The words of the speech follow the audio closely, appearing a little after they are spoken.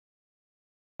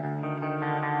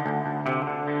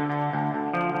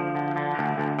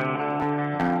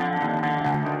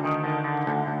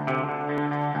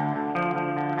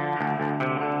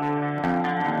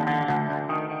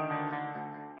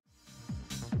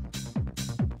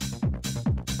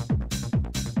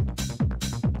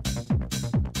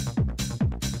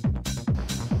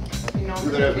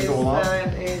nombre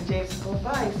es James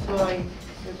Copa y soy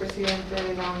el presidente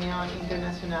de la Unión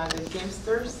Internacional de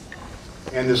Teamsters.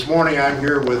 And this morning I'm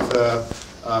here with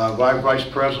Vice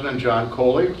President John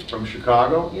Coley from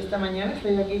Chicago. Y esta mañana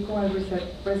estoy aquí con el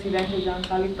presidente John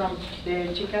Coley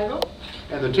de Chicago.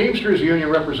 And the Teamsters Union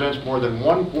represents more than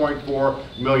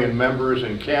 1.4 million members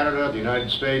in Canada, the United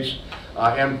States,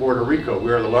 and Puerto Rico.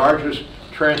 We are the largest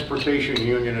transportation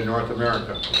union in North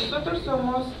America. Nosotros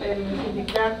somos el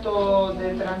sindicato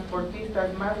de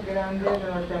transportistas más grande de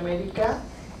Norteamérica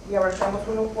y abarcamos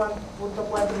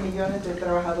 1.4 millones de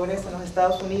trabajadores en los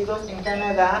Estados Unidos, en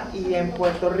Canadá y en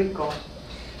Puerto Rico.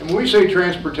 And when we say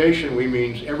transportation, we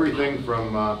mean everything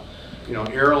from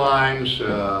airlines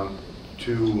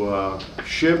to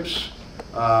ships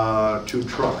to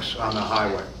trucks on the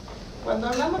highway. Cuando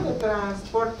hablamos de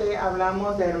transporte,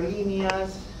 hablamos de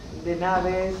aerolíneas, de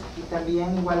naves y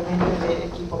también igualmente de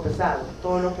equipo pesado,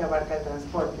 todo lo que abarca el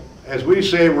transporte. As we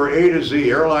say, we're A to Z,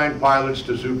 airline pilots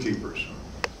to zookeepers.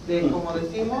 Como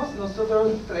decimos,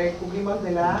 nosotros cubrimos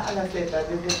de la A a la Z,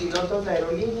 desde pilotos de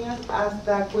aerolíneas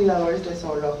hasta cuidadores de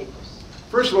zoológicos.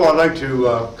 First of all, I'd like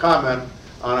to comment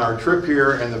on our trip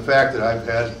here and the fact that I've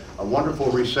had a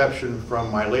wonderful reception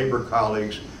from my labor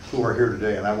colleagues who are here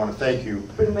today, and I want to thank you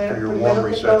for your warm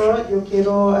reception. Primero que todo, yo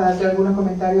quiero hacer algunos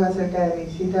comentarios acerca de mi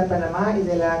visita a Panamá y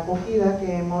de la acogida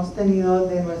que hemos tenido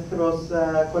de nuestros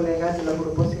colegas de los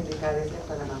grupos sindicales en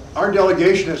Panamá. Our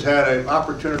delegation has had an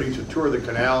opportunity to tour the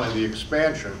canal and the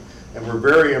expansion, and we're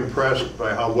very impressed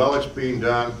by how well it's being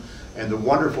done and the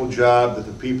wonderful job that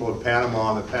the people of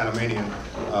Panama and the Panamanian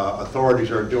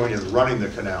authorities are doing in running the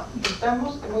canal.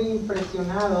 Estamos muy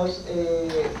impresionados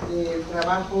del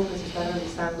trabajo que se está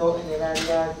realizando en el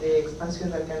área de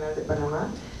expansión del canal de Panamá,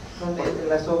 donde entre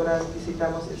las obras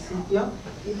visitamos el sitio,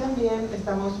 y también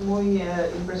estamos muy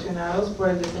impresionados por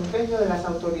el desempeño de las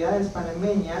autoridades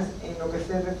panameñas en lo que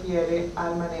se refiere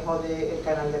al manejo del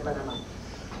canal de Panamá.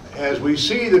 As we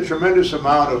see the tremendous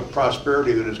amount of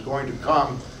prosperity that is going to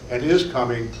come and is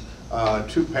coming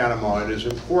to Panama, it is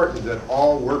important that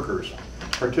all workers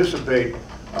participate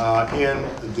in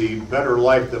the better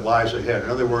life that lies ahead. In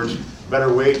other words,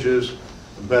 better wages,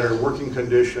 better working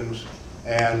conditions,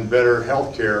 and better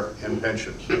health care and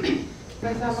pensions.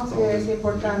 Pensamos que es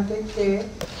importante que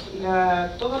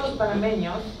todos los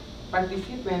panameños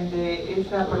participen de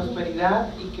esa prosperidad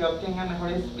y que obtengan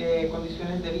mejores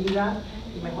condiciones de vida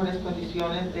y mejores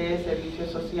condiciones de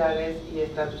servicios sociales y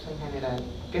estatus en general,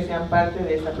 que sean parte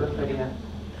de esa prosperidad.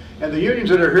 And the unions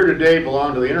that are here today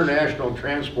belong to the International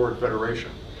Transport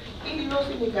Federation. Y los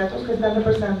sindicatos que están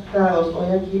representados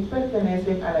hoy aquí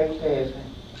pertenecen a la ITF.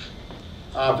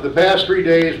 For the past 3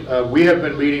 days, we have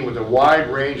been meeting with a wide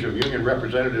range of union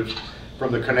representatives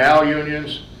from the canal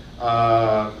unions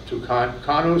to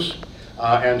CONUS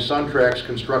and Suntrax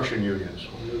construction unions.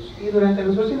 Y durante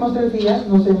los últimos 3 días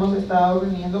nos hemos estado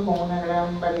reuniendo con una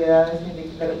gran variedad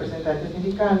de representantes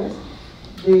sindicales,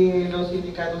 de los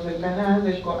sindicatos del canal,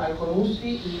 del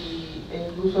CONUSI e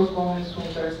incluso con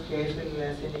Suntrax, que es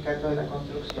el sindicato de la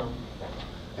construcción.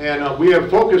 And we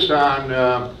have focused on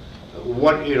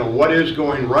what is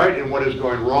going right and what is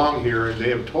going wrong here, and they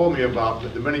have told me about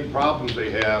the many problems they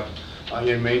have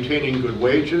in maintaining good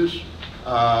wages,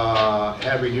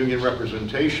 having union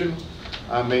representation,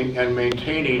 and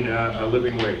maintaining a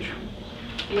living wage.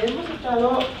 Y hemos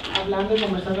estado hablando y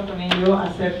conversando con ellos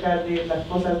acerca de las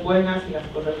cosas buenas y las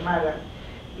cosas malas.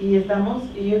 Y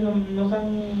ellos nos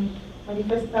han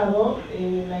manifestado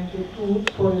la inquietud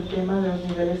por el tema de los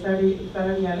niveles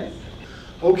salariales.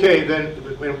 Okay, then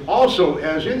also,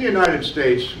 as in the United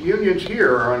States, unions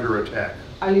here are under attack.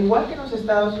 Al igual que en los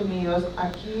Estados Unidos,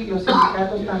 aquí los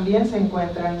sindicatos también se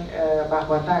encuentran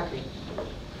bajo ataque.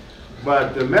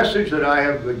 But the message that I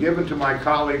have given to my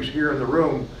colleagues here in the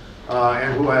room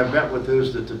and who I have met with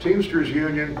is that the Teamsters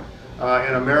Union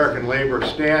and American labor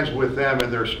stands with them in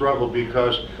their struggle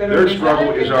because their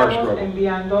struggle is our struggle.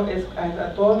 Enviando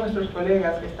a todos nuestros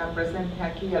colegas que están presentes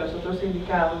aquí, a los otros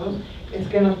sindicatos, es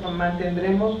que nos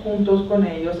mantendremos juntos con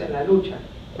ellos en la lucha.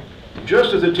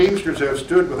 Just as the Teamsters have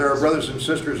stood with our brothers and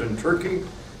sisters in Turkey,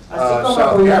 Así como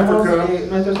South Africa,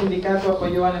 nuestro sindicato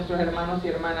apoyó a nuestros hermanos y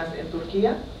hermanas en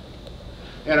Turquía,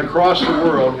 and across the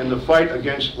world in the fight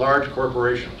against large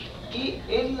corporations. Y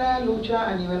en la lucha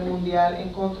a nivel mundial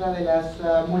en contra de las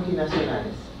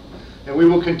multinacionales. And we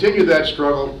will continue that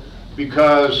struggle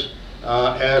because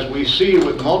as we see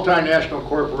with multinational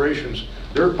corporations,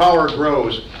 their power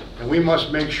grows, and we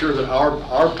must make sure that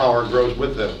our power grows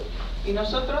with them. Y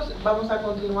nosotros vamos a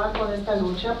continuar con esta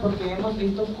lucha porque hemos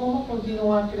visto cómo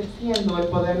continúa creciendo el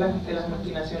poder de las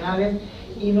multinacionales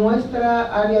y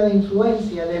nuestra área de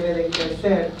influencia debe de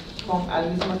crecer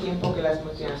al mismo tiempo que las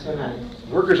multinacionales.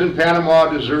 Workers in Panama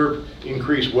deserve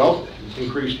increased wealth,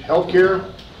 increased health care,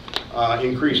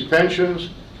 increased pensions,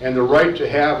 and the right to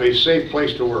have a safe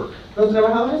place to work. Los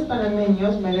trabajadores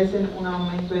panameños merecen un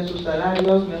aumento en sus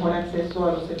salarios, mejor acceso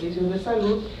a los servicios de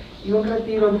salud y un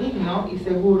retiro digno y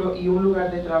seguro y un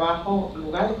lugar de trabajo,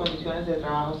 lugar y condiciones de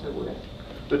trabajo seguras.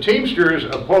 The Teamsters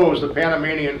oppose the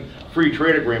Panamanian Free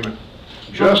Trade Agreement,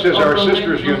 just as our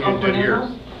sisters union did here.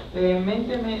 De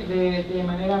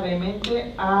manera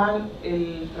vehemente al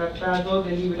el Tratado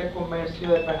de Libre Comercio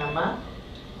de Panamá,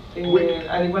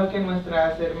 al igual que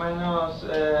nuestras hermanos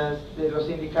de los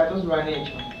sindicatos lo han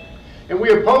hecho. And we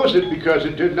opposed it because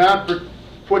it did not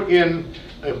put in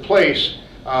place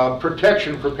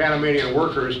protection for Panamanian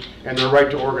workers and their right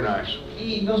to organize.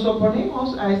 Y nos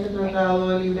oponemos a este Tratado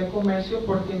de Libre Comercio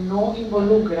porque no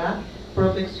involucra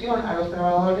protección a los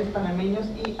trabajadores panameños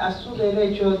y a su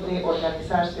derecho de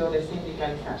organizarse o de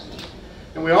sindicalizarse.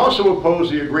 And we also oppose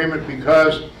the agreement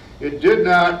because it did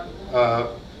not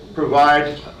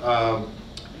provide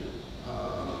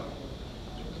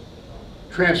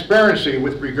transparency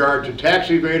with regard to tax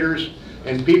evaders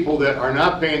and people that are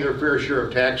not paying their fair share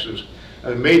of taxes,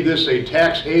 and made this a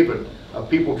tax haven of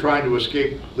people trying to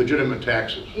escape legitimate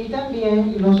taxes. Y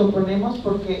también nos oponemos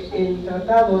porque el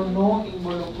tratado no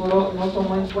involucró, no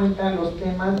tomó en cuenta los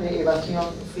temas de evasión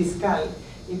fiscal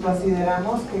y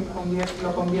consideramos que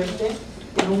lo convierte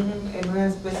en una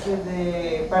especie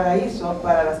de paraíso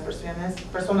para las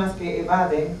personas que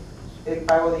evaden el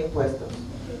pago de impuestos.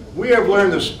 We have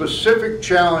learned the specific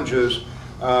challenges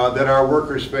that our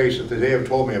workers face that they have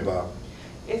told me about.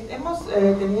 Hemos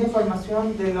tenido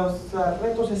información de los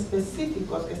retos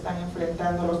específicos que están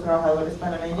enfrentando los trabajadores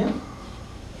panameños.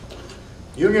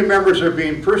 Union members are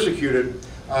being persecuted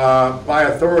by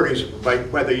authorities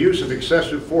by the use of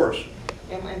excessive force.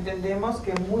 Entendemos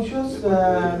que muchos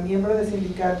miembros de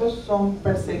sindicatos son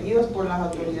perseguidos por las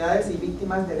autoridades y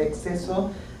víctimas del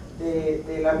exceso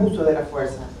del abuso de la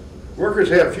fuerza. Workers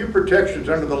have few protections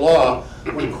under the law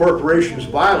when corporations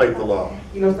violate the law.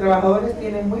 Y los trabajadores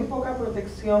tienen muy poca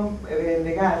protección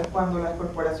legal cuando las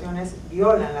corporaciones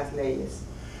violan las leyes.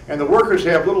 And the workers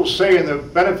have little say in the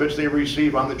benefits they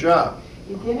receive on the job.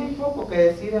 Y tienen poco que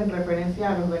decir en referencia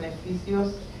a los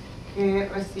beneficios que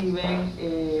reciben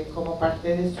como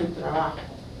parte de su trabajo.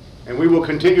 And we will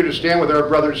continue to stand with our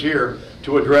brothers here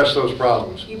to address those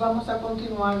problems. Y vamos a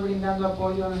continuar brindando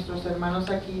apoyo a nuestros hermanos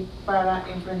aquí para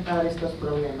enfrentar estos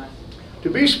problemas.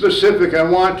 To be specific, I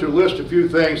want to list a few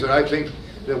things that I think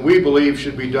that we believe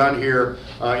should be done here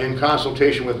in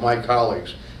consultation with my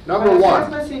colleagues. Number Para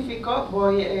one. ser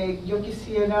específico, yo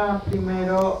quisiera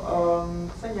primero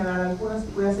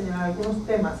voy a señalar algunos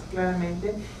temas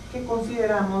claramente que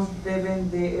consideramos deben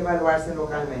de evaluarse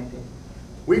localmente.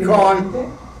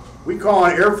 We call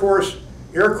on Air Force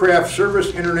Aircraft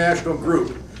Service International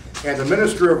Group and the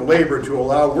Minister of Labor to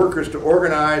allow workers to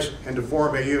organize and to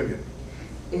form a union.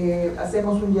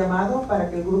 Hacemos un llamado para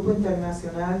que el Grupo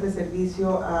Internacional de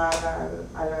Servicio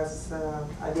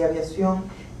de Aviación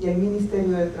y el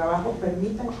Ministerio del Trabajo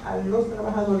permitan a los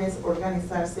trabajadores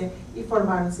organizarse y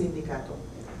formar un sindicato.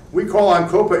 We call on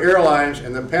Copa Airlines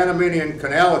and the Panamanian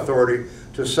Canal Authority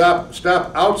to stop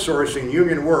outsourcing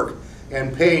union work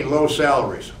and paying low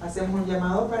salaries. Hacemos un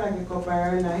llamado para que Copa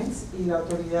Airlines y la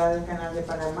Autoridad del Canal de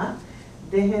Panamá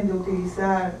dejen de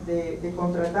utilizar, de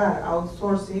contratar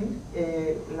outsourcing,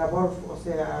 o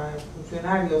sea,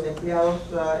 funcionarios, empleados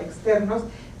externos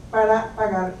para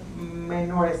pagar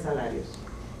menores salarios.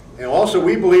 And also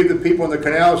we believe that people in the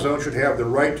canal zone should have the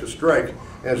right to strike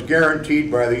as guaranteed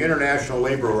by the International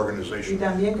Labor Y Organization.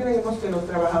 también creemos que los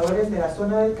trabajadores de la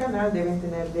zona del canal deben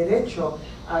tener derecho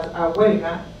a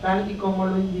huelga, tal y como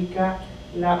lo indica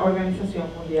la Organización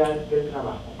Mundial del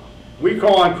Trabajo. We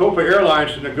call on Copa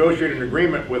Airlines to negotiate an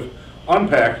agreement with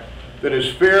UNPAC that is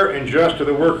fair and just to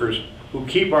the workers who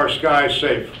keep our skies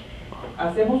safe.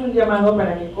 Hacemos un llamado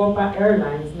para que Copa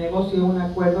Airlines negocie un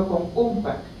acuerdo con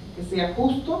UNPAC que sea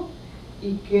justo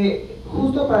y que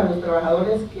justo para los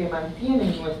trabajadores que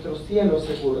mantienen nuestros cielos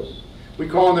seguros. We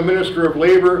call on the Minister of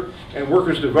Labor and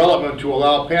Workers Development to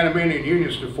allow Panamanian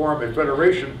unions to form a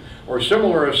federation or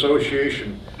similar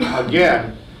association,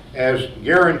 again, as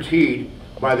guaranteed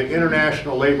by the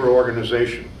International Labor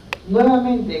Organization.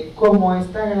 Nuevamente, como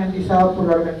está garantizado por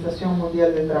la Organización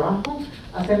Mundial del Trabajo,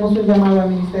 hacemos un llamado al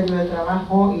Ministerio de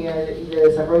Trabajo y de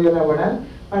Desarrollo Laboral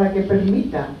para que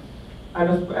permita a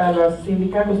los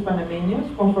sindicatos panameños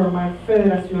conformar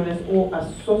federaciones o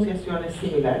asociaciones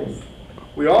similares.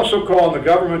 We also call on the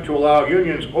government to allow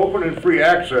unions open and free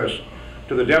access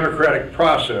to the democratic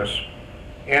process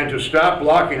and to stop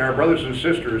blocking our brothers and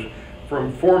sisters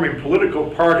from forming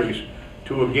political parties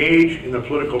to engage in the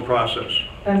political process.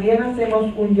 También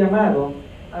hacemos un llamado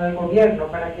al gobierno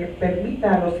para que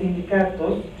permita a los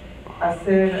sindicatos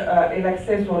hacer el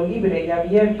acceso libre y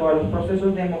abierto a los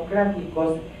procesos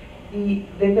democráticos y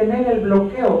detener el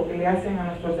bloqueo que le hacen a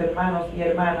nuestros hermanos y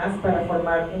hermanas para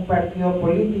formar un partido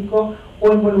político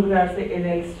o involucrarse en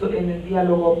el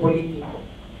diálogo político.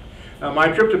 My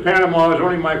trip to Panama is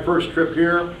only my first trip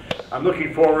here. I'm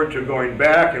looking forward to going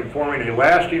back and forming a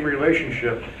lasting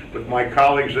relationship with my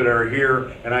colleagues that are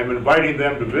here, and I'm inviting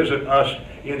them to visit us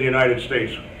in the United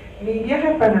States. Mi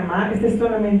viaje a Panamá, este es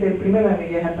solamente el primero de mis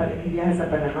viajes a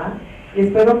Panamá, y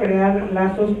espero crear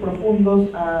lazos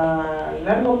profundos a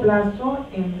largo plazo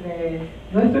entre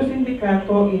nuestro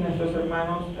sindicato y nuestros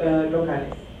hermanos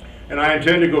locales. And I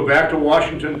intend to go back to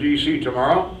Washington, D.C.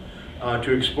 tomorrow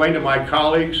to explain to my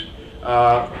colleagues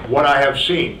what I have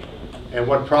seen and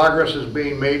what progress is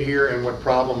being made here and what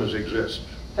problems exist.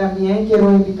 También quiero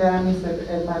invitar a nuestros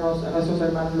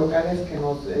hermanos locales que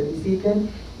nos visiten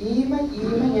y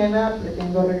mañana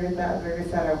pretendo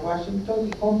regresar a Washington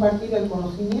y compartir el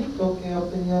conocimiento que he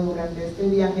obtenido durante este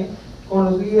viaje con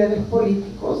los líderes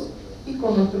políticos y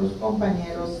con nuestros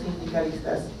compañeros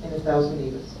sindicalistas en Estados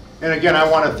Unidos. And again, I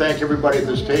want to thank everybody at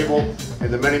this table and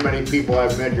the many, many people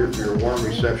I've met here for your warm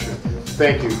reception.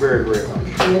 Thank you very, very much.